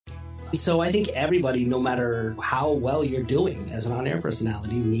So I think everybody, no matter how well you're doing as an on-air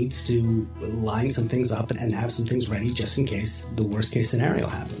personality, needs to line some things up and have some things ready just in case the worst case scenario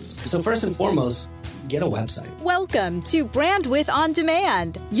happens. So first and foremost, get a website. Welcome to Brandwidth On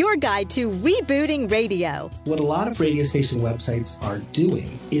Demand, your guide to rebooting radio. What a lot of radio station websites are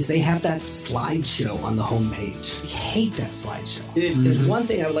doing is they have that slideshow on the homepage. I hate that slideshow. If there's one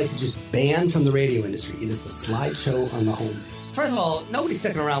thing I would like to just ban from the radio industry, it is the slideshow on the homepage. First of all, nobody's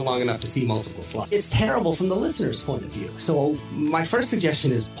sticking around long enough to see multiple slides. It's terrible from the listener's point of view. So my first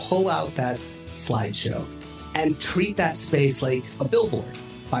suggestion is pull out that slideshow and treat that space like a billboard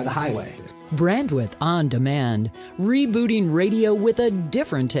by the highway. Brandwidth On Demand, rebooting radio with a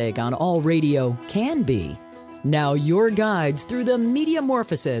different take on all radio can be. Now your guides through the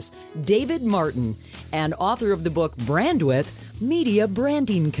Mediamorphosis, David Martin, and author of the book Brandwidth, media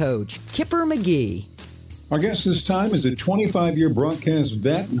branding coach, Kipper McGee. Our guest this time is a 25-year broadcast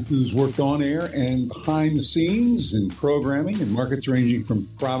vet who's worked on air and behind the scenes in programming in markets ranging from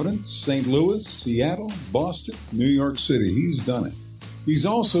Providence, St. Louis, Seattle, Boston, New York City. He's done it. He's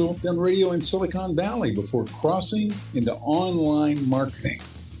also done radio in Silicon Valley before crossing into online marketing.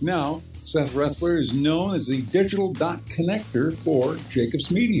 Now, Seth Ressler is known as the digital dot connector for Jacobs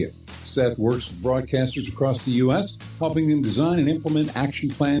Media. Seth works with broadcasters across the U.S., helping them design and implement action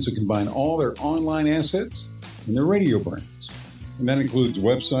plans that combine all their online assets and their radio brands. And that includes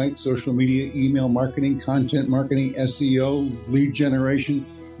websites, social media, email marketing, content marketing, SEO, lead generation,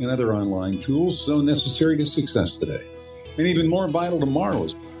 and other online tools so necessary to success today. And even more vital tomorrow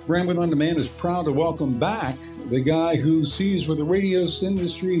is Brandwidth On Demand is proud to welcome back the guy who sees where the radio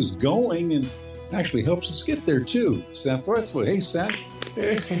industry is going and actually helps us get there too, Seth Ressler. Hey, Seth.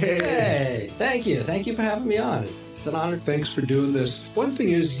 Hey, thank you. Thank you for having me on. It's an honor. Thanks for doing this. One thing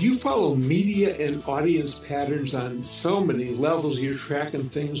is you follow media and audience patterns on so many levels. You're tracking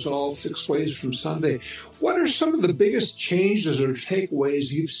things all 6 ways from Sunday. What are some of the biggest changes or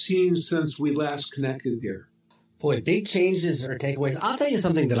takeaways you've seen since we last connected here? Boy, big changes or takeaways. I'll tell you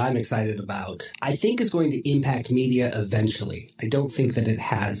something that I'm excited about. I think is going to impact media eventually. I don't think that it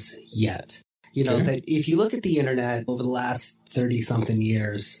has yet. You know, that if you look at the internet over the last 30-something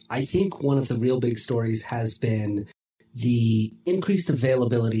years, I think one of the real big stories has been the increased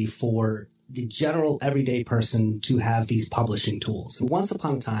availability for the general everyday person to have these publishing tools. Once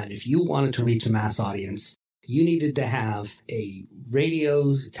upon a time, if you wanted to reach a mass audience, you needed to have a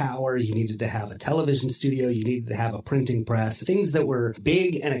radio tower, you needed to have a television studio, you needed to have a printing press, things that were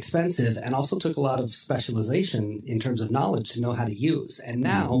big and expensive and also took a lot of specialization in terms of knowledge to know how to use. And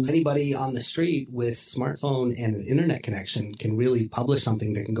now anybody on the street with smartphone and an internet connection can really publish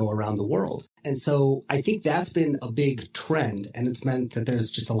something that can go around the world. And so I think that's been a big trend, and it's meant that there's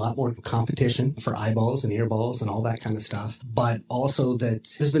just a lot more competition for eyeballs and earballs and all that kind of stuff. But also that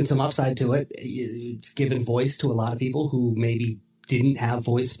there's been some upside to it. It's given voice to a lot of people who maybe didn't have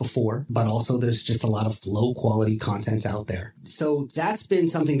voice before, but also there's just a lot of low quality content out there. So that's been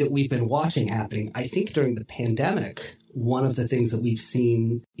something that we've been watching happening. I think during the pandemic, one of the things that we've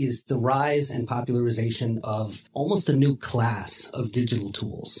seen is the rise and popularization of almost a new class of digital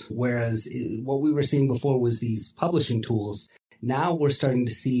tools. Whereas what we were seeing before was these publishing tools. Now we're starting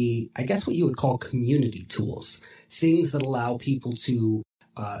to see, I guess, what you would call community tools, things that allow people to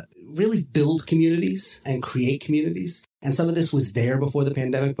really build communities and create communities. And some of this was there before the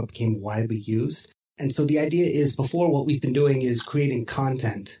pandemic, but became widely used. And so the idea is before what we've been doing is creating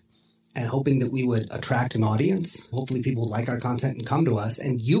content and hoping that we would attract an audience. Hopefully people like our content and come to us,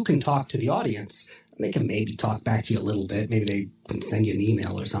 and you can talk to the audience. And they can maybe talk back to you a little bit. Maybe they can send you an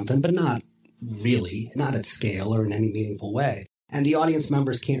email or something, but not really, not at scale or in any meaningful way. And the audience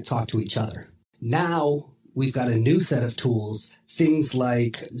members can't talk to each other. Now we've got a new set of tools, things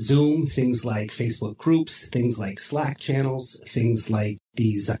like Zoom, things like Facebook groups, things like Slack channels, things like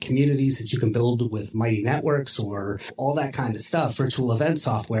these communities that you can build with Mighty Networks or all that kind of stuff, virtual event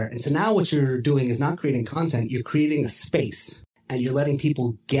software. And so now what you're doing is not creating content, you're creating a space, and you're letting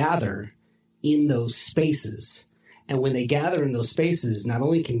people gather in those spaces. And when they gather in those spaces, not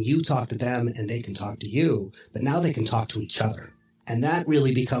only can you talk to them and they can talk to you, but now they can talk to each other. And that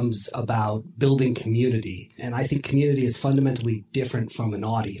really becomes about building community. And I think community is fundamentally different from an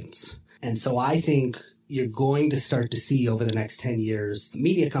audience. And so I think you're going to start to see over the next 10 years,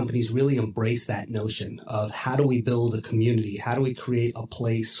 media companies really embrace that notion of how do we build a community? How do we create a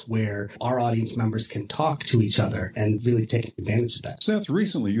place where our audience members can talk to each other and really take advantage of that? Seth,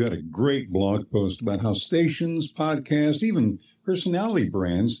 recently you had a great blog post about how stations, podcasts, even personality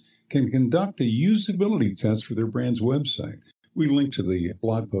brands can conduct a usability test for their brand's website. We link to the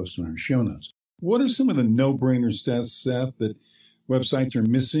blog post in our show notes. What are some of the no-brainer steps, Seth, that websites are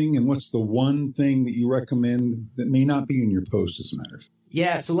missing, and what's the one thing that you recommend that may not be in your post, as a matter of fact?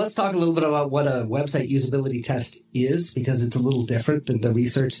 Yeah, so let's talk a little bit about what a website usability test is, because it's a little different than the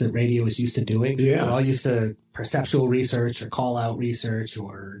research that radio is used to doing. Yeah. We're all used to perceptual research or call-out research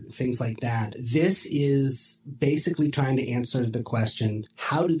or things like that. This is basically trying to answer the question,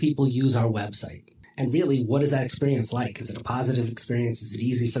 how do people use our website? And really, what is that experience like? Is it a positive experience? Is it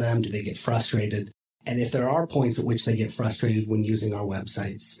easy for them? Do they get frustrated? And if there are points at which they get frustrated when using our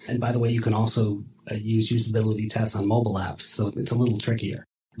websites, and by the way, you can also use usability tests on mobile apps, so it's a little trickier.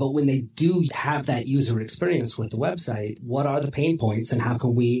 But when they do have that user experience with the website, what are the pain points and how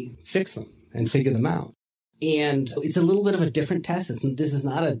can we fix them and figure them out? And it's a little bit of a different test. This is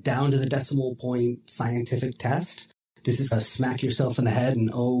not a down to the decimal point scientific test. This is a smack yourself in the head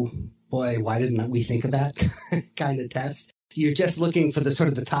and, oh boy, why didn't we think of that kind of test? You're just looking for the sort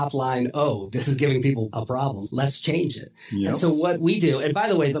of the top line, oh, this is giving people a problem. Let's change it. Yep. And so what we do, and by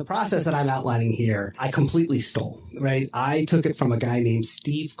the way, the process that I'm outlining here, I completely stole, right? I took it from a guy named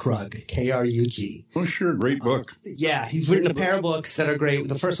Steve Krug, K-R-U-G. Oh, sure. Great book. Yeah, he's written a pair of books that are great.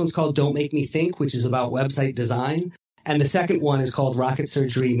 The first one's called Don't Make Me Think, which is about website design. And the second one is called Rocket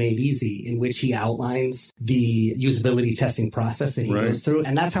Surgery Made Easy, in which he outlines the usability testing process that he goes through.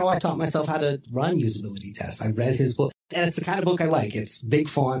 And that's how I taught myself how to run usability tests. I read his book. And it's the kind of book I like. It's big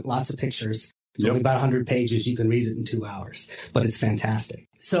font, lots of pictures. It's only about 100 pages. You can read it in 2 hours, but it's fantastic.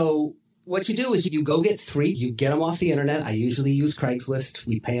 So what you do is you go get 3. You get them off the internet. I usually use Craigslist.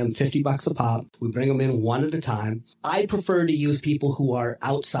 We pay them $50 a pop. We bring them in one at a time. I prefer to use people who are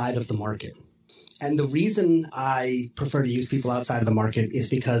outside of the market. And the reason I prefer to use people outside of the market is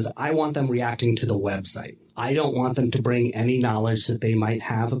because I want them reacting to the website. I don't want them to bring any knowledge that they might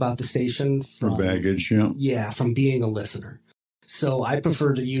have about the station from baggage, from being a listener. So I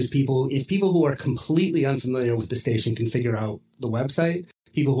prefer to use people who are completely unfamiliar with the station can figure out the website.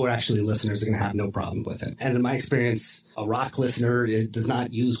 People who are actually listeners are going to have no problem with it. And in my experience, a rock listener, it does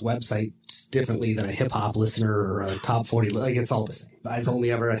not use websites differently than a hip hop listener or a top 40. Like, it's all the same. I've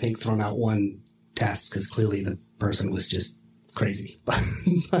only ever, I think, thrown out one test because clearly the person was just crazy.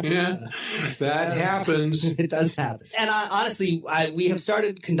 Yeah, that happens. It does happen. And honestly, we have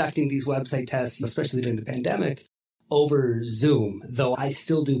started conducting these website tests, especially during the pandemic, over Zoom, though I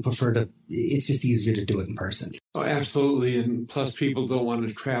still do prefer it's just easier to do it in person. Oh, absolutely. And plus people don't want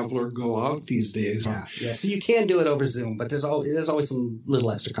to travel or go out these days. Yeah. So you can do it over Zoom, but there's always some little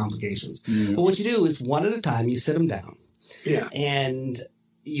extra complications. Yeah. But what you do is one at a time, you sit them down. Yeah. And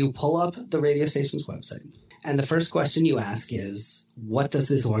you pull up the radio station's website. And the first question you ask is, what does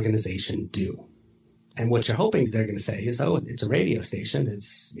this organization do? And what you're hoping they're going to say is, oh, it's a radio station.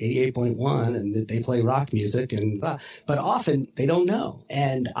 It's 88.1 and they play rock music. But often they don't know.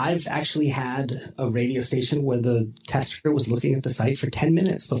 And I've actually had a radio station where the tester was looking at the site for 10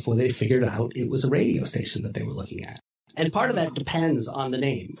 minutes before they figured out it was a radio station that they were looking at. And part of that depends on the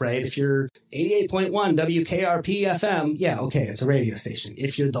name, right? If you're 88.1 WKRP FM, yeah, okay, it's a radio station.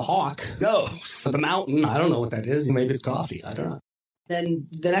 If you're the Hawk, the Mountain, I don't know what that is. Maybe it's coffee. I don't know. Then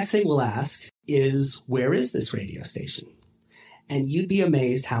the next thing we'll ask is, where is this radio station? And you'd be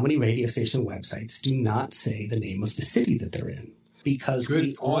amazed how many radio station websites do not say the name of the city that they're in. Because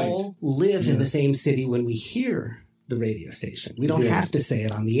we all live in the same city when we hear the radio station. We don't have to say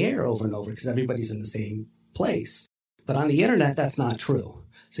it on the air over and over because everybody's in the same place. But on the internet, that's not true.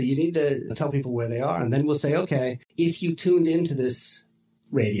 So you need to tell people where they are. And then we'll say, okay, if you tuned into this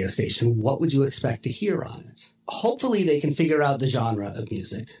radio station, what would you expect to hear on it? Hopefully they can figure out the genre of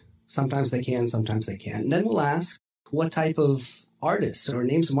music. Sometimes they can, sometimes they can't. And then we'll ask what type of artists or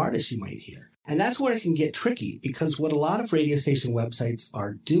names of artists you might hear. And that's where it can get tricky, because what a lot of radio station websites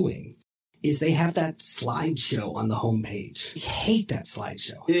are doing is they have that slideshow on the homepage. I hate that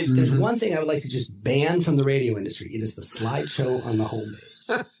slideshow. If there's one thing I would like to just ban from the radio industry, it is the slideshow on the homepage.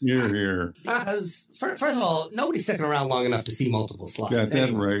 Here. Because, first of all, nobody's sticking around long enough to see multiple slides. Got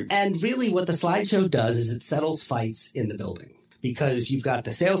that right. And really what the slideshow does is it settles fights in the building. Because you've got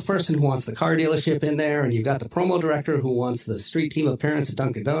the salesperson who wants the car dealership in there, and you've got the promo director who wants the street team appearance at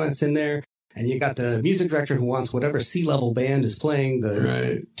Dunkin' Donuts in there, and you got the music director who wants whatever C-level band is playing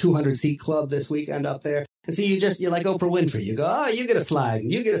the 200-seat club this weekend up there. And so you're like Oprah Winfrey. You go, oh, you get a slide,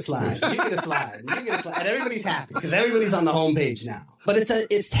 and you get a slide, and you get a slide, and you get a slide. And everybody's happy because everybody's on the homepage now. But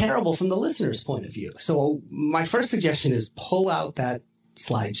it's terrible from the listener's point of view. So my first suggestion is pull out that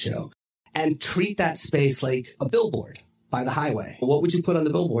slideshow and treat that space like a billboard by the highway. What would you put on the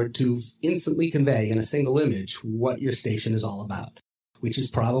billboard to instantly convey in a single image what your station is all about? Which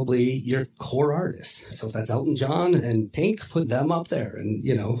is probably your core artists. So if that's Elton John and Pink, put them up there and,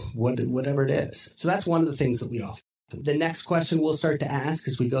 whatever it is. So that's one of the things that we offer. The next question we'll start to ask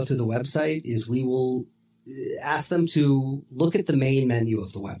as we go through the website is we will ask them to look at the main menu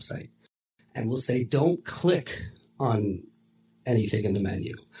of the website. And we'll say, don't click on anything in the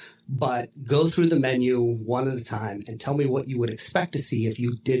menu, but go through the menu one at a time and tell me what you would expect to see if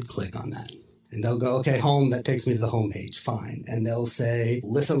you did click on that. And they'll go, okay, home, that takes me to the home page. Fine. And they'll say,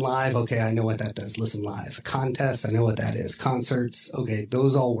 listen live. Okay, I know what that does. Listen live. Contests, I know what that is. Concerts. Okay,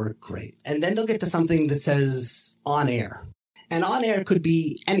 those all work great. And then they'll get to something that says on air. And on air could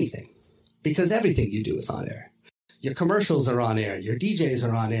be anything, because everything you do is on air. Your commercials are on air. Your DJs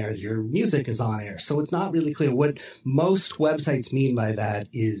are on air. Your music is on air. So it's not really clear. What most websites mean by that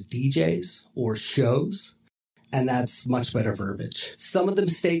is DJs or shows. And that's much better verbiage. Some of the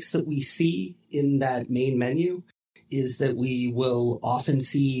mistakes that we see in that main menu is that we will often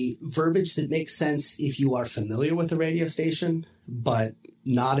see verbiage that makes sense if you are familiar with the radio station, but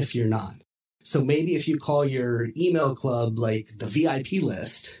not if you're not. So maybe if you call your email club like the VIP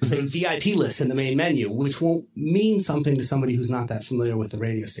list, say VIP list in the main menu, which won't mean something to somebody who's not that familiar with the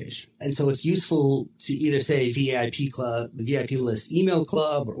radio station. And so it's useful to either say VIP club, VIP list email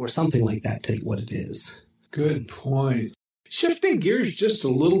club, or something like that to what it is. Good point. Shifting gears just a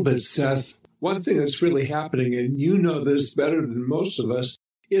little bit, Seth, one thing that's really happening, and you know this better than most of us,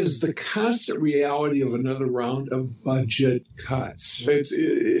 is the constant reality of another round of budget cuts.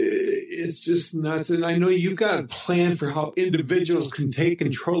 It's just nuts. And I know you've got a plan for how individuals can take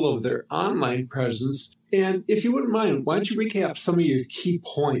control of their online presence. And if you wouldn't mind, why don't you recap some of your key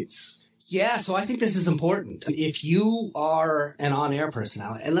points? Yeah, so I think this is important. If you are an on-air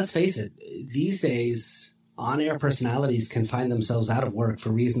personality, and let's face it, these days, on-air personalities can find themselves out of work for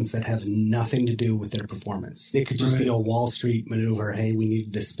reasons that have nothing to do with their performance. It could just be a Wall Street maneuver. Hey, we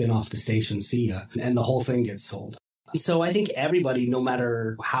needed to spin off the station, see ya. And the whole thing gets sold. So I think everybody, no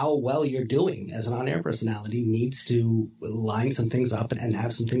matter how well you're doing as an on-air personality, needs to line some things up and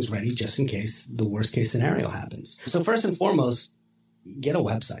have some things ready just in case the worst case scenario happens. So first and foremost, get a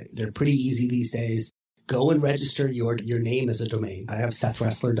website. They're pretty easy these days. Go and register your name as a domain. I have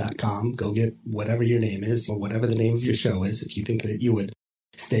SethRessler.com. Go get whatever your name is or whatever the name of your show is. If you think that you would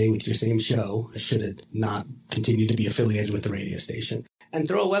stay with your same show, should it not continue to be affiliated with the radio station, and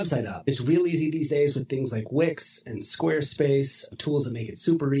throw a website up. It's real easy these days with things like Wix and Squarespace, tools that make it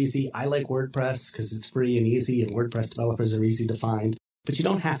super easy. I like WordPress because it's free and easy, and WordPress developers are easy to find. But you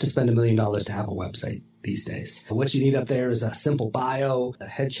don't have to spend $1 million to have a website these days. What you need up there is a simple bio, a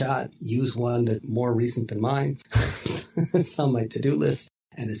headshot. Use one that's more recent than mine. It's on my to-do list.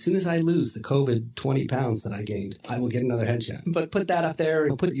 And as soon as I lose the COVID 20 pounds that I gained, I will get another headshot. But put that up there.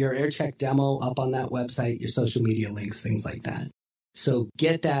 Put your AirCheck demo up on that website, your social media links, things like that. So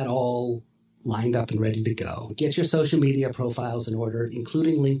get that all lined up and ready to go. Get your social media profiles in order,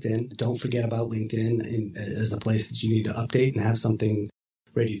 including LinkedIn. Don't forget about LinkedIn as a place that you need to update and have something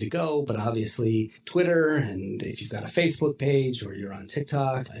ready to go. But obviously Twitter, and if you've got a Facebook page or you're on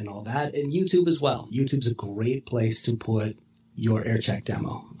TikTok and all that, and YouTube as well. YouTube's a great place to put your AirCheck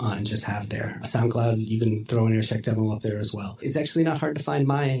demo and just have there. SoundCloud, you can throw an AirCheck demo up there as well. It's actually not hard to find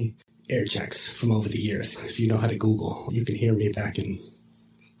my AirChecks from over the years. If you know how to Google, you can hear me back in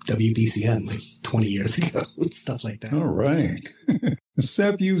WBCN like 20 years ago, stuff like that. All right.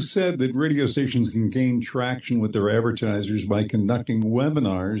 Seth, you said that radio stations can gain traction with their advertisers by conducting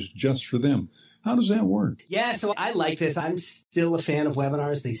webinars just for them. How does that work? Yeah, so I like this. I'm still a fan of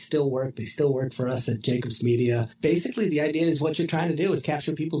webinars. They still work. They still work for us at Jacobs Media. Basically, the idea is what you're trying to do is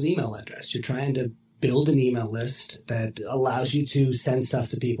capture people's email address. You're trying to build an email list that allows you to send stuff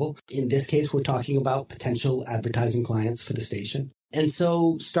to people. In this case, we're talking about potential advertising clients for the station. And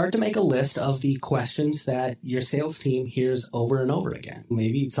so start to make a list of the questions that your sales team hears over and over again.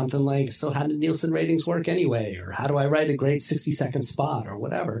 Maybe it's something like, so how did Nielsen ratings work anyway? Or how do I write a great 60-second spot or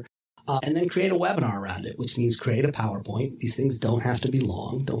whatever? And then create a webinar around it, which means create a PowerPoint. These things don't have to be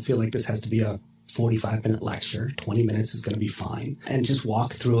long. Don't feel like this has to be a 45-minute lecture. 20 minutes is going to be fine. And just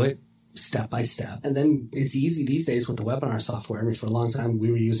walk through it step by step. And then it's easy these days with the webinar software. I mean, for a long time, we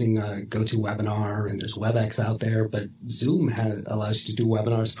were using GoToWebinar, and there's WebEx out there, but Zoom allows you to do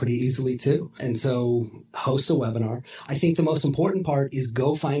webinars pretty easily too. And so host a webinar. I think the most important part is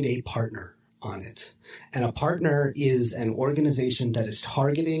go find a partner on it. And a partner is an organization that is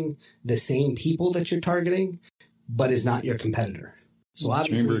targeting the same people that you're targeting, but is not your competitor. So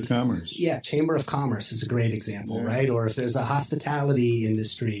obviously, Chamber of Commerce. Yeah, Chamber of Commerce is a great example, right? Or if there's a hospitality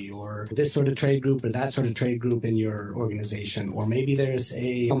industry or this sort of trade group or that sort of trade group in your organization, or maybe there's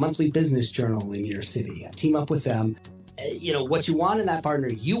a monthly business journal in your city. Team up with them. You know, what you want in that partner,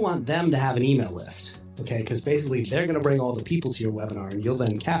 you want them to have an email list. Okay, because basically they're going to bring all the people to your webinar and you'll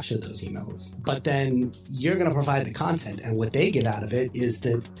then capture those emails. But then you're going to provide the content, and what they get out of it is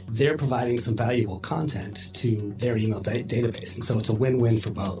that they're providing some valuable content to their email database. And so it's a win-win for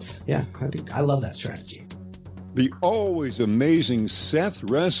both. Yeah, I love that strategy. The always amazing Seth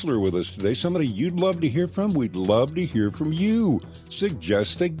Ressler with us today. Somebody you'd love to hear from. We'd love to hear from you.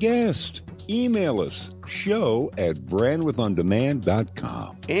 Suggest a guest. Email us,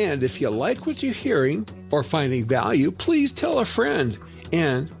 show@brandwidthondemand.com. And if you like what you're hearing or finding value, please tell a friend.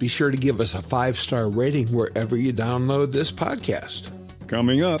 And be sure to give us a 5-star rating wherever you download this podcast.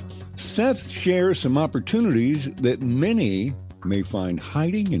 Coming up, Seth shares some opportunities that many may find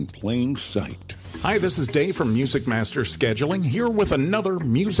hiding in plain sight. Hi, this is Dave from Music Master Scheduling, here with another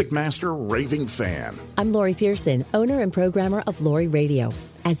Music Master raving fan. I'm Lori Pearson, owner and programmer of Lori Radio.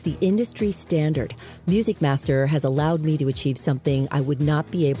 As the industry standard, Music Master has allowed me to achieve something I would not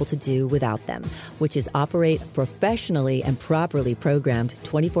be able to do without them, which is operate a professionally and properly programmed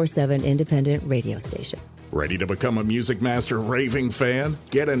 24/7 independent radio station. Ready to become a Music Master raving fan?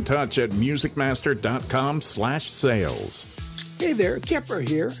 Get in touch at musicmaster.com/sales. Hey there, Kipper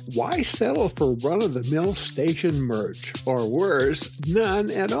here. Why settle for run-of-the-mill station merch? Or worse,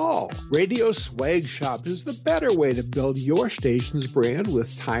 none at all. Radio Swag Shop is the better way to build your station's brand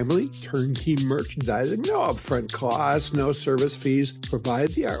with timely, turnkey merchandising. No upfront costs, no service fees. Provide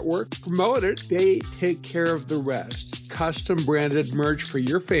the artwork, promote it, they take care of the rest. Custom branded merch for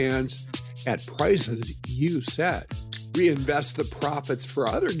your fans at prices you set. Reinvest the profits for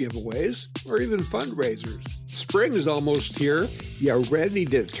other giveaways or even fundraisers. Spring is almost here. You ready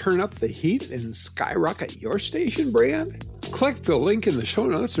to turn up the heat and skyrocket your station brand? Click the link in the show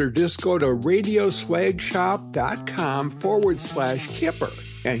notes or just go to radioswagshop.com/Kipper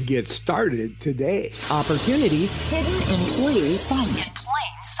and get started today. Opportunities Hidden in plain sight.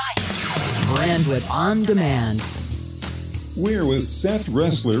 Brandwidth On Demand. We're with Seth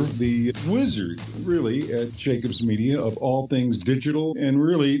Ressler, the wizard, really, at Jacobs Media of all things digital and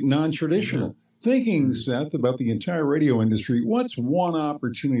really non-traditional. Thinking, Seth, about the entire radio industry, what's one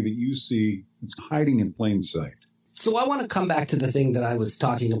opportunity that you see that's hiding in plain sight? So I want to come back to the thing that I was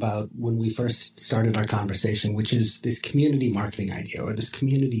talking about when we first started our conversation, which is this community marketing idea or this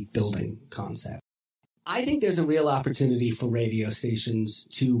community building concept. I think there's a real opportunity for radio stations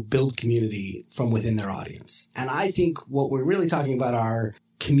to build community from within their audience. And I think what we're really talking about are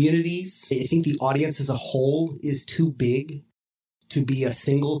communities. I think the audience as a whole is too big to be a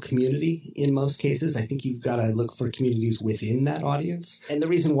single community in most cases. I think you've got to look for communities within that audience. And the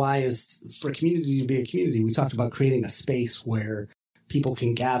reason why is for a community to be a community, we talked about creating a space where people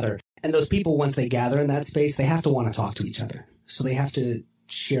can gather. And those people, once they gather in that space, they have to want to talk to each other. So they have to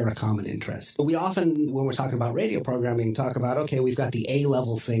share a common interest. But we often, when we're talking about radio programming, talk about, okay, we've got the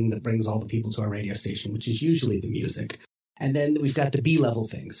A-level thing that brings all the people to our radio station, which is usually the music. And then we've got the B-level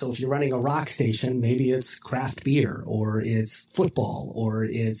thing. So if you're running a rock station, maybe it's craft beer, or it's football, or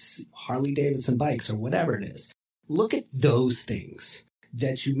it's Harley-Davidson bikes, or whatever it is. Look at those things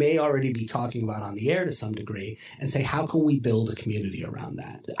that you may already be talking about on the air to some degree and say, how can we build a community around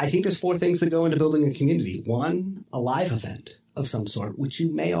that? I think there's 4 things that go into building a community. 1, a live event of some sort, which you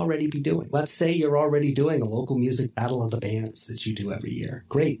may already be doing. Let's say you're already doing a local music battle of the bands that you do every year.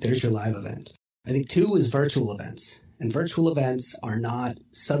 Great, there's your live event. I think 2 is virtual events. And virtual events are not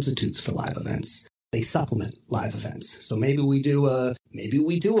substitutes for live events. They supplement live events. So maybe we do a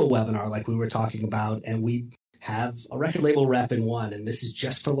webinar like we were talking about, and we have a record label rep in one, and this is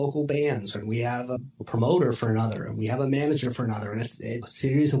just for local bands, and we have a promoter for another, and we have a manager for another, and it's a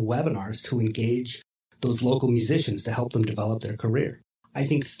series of webinars to engage those local musicians to help them develop their career. I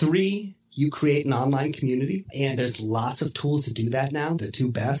think 3, you create an online community, and there's lots of tools to do that now. The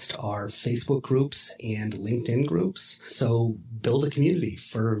 2 best are Facebook groups and LinkedIn groups. So build a community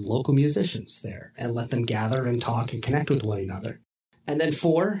for local musicians there and let them gather and talk and connect with one another. And then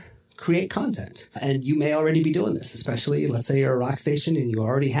 4, create content. And you may already be doing this, especially let's say you're a rock station and you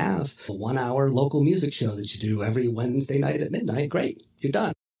already have a 1-hour local music show that you do every Wednesday night at midnight. Great, you're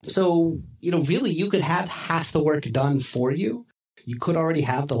done. So, really you could have half the work done for you. You could already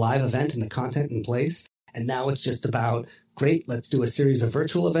have the live event and the content in place. And now it's just about, great, let's do a series of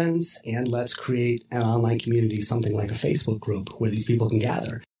virtual events and let's create an online community, something like a Facebook group where these people can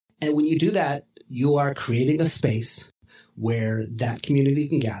gather. And when you do that, you are creating a space where that community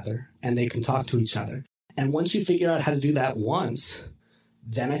can gather and they can talk to each other. And once you figure out how to do that once,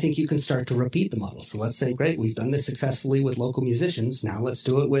 then I think you can start to repeat the model. So let's say, great, we've done this successfully with local musicians. Now let's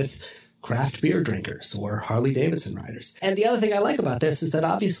do it with craft beer drinkers or Harley-Davidson riders. And the other thing I like about this is that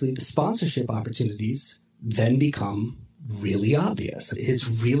obviously the sponsorship opportunities then become really obvious. It's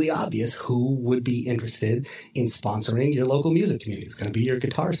really obvious who would be interested in sponsoring your local music community. It's going to be your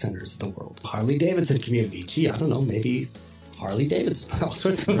Guitar Centers of the world. Harley Davidson community. Gee, I don't know, maybe Harley Davidson. All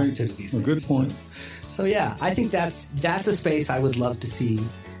sorts of activities. A good point. So yeah, I think that's a space I would love to see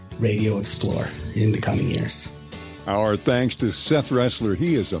radio explore in the coming years. Our thanks to Seth Ressler.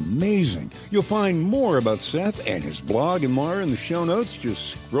 He is amazing. You'll find more about Seth and his blog and more in the show notes.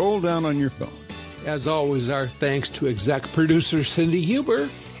 Just scroll down on your phone. As always, our thanks to exec producer Cindy Huber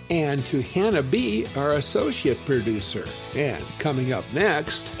and to Hannah B., our associate producer. And coming up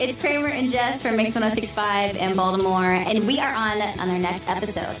next, it's Kramer and Jess from Mix 106.5 in Baltimore, and we are on their next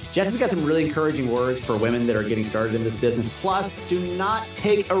episode. Jess has got some really encouraging words for women that are getting started in this business. Plus, do not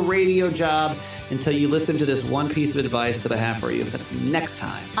take a radio job until you listen to this one piece of advice that I have for you. That's next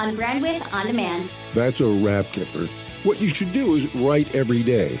time on Brandwidth On Demand. That's a wrap, Kipper. What you should do is write every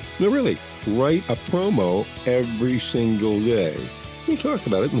day. No, really, write a promo every single day. We'll talk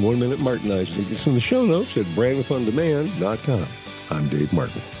about it in 1 Minute Martinizing. It's in the show notes at brandwidthondemand.com. I'm Dave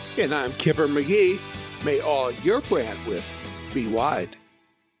Martin. And I'm Kipper McGee. May all your brandwidth be wide.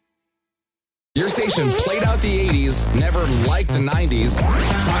 Your station played out the 80s, never liked the 90s.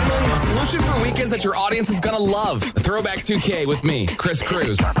 Finally, a solution for weekends that your audience is going to love. Throwback 2K with me, Chris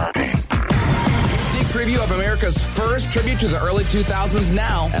Cruz. Preview of America's first tribute to the early 2000s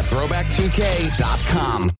now at throwback2k.com.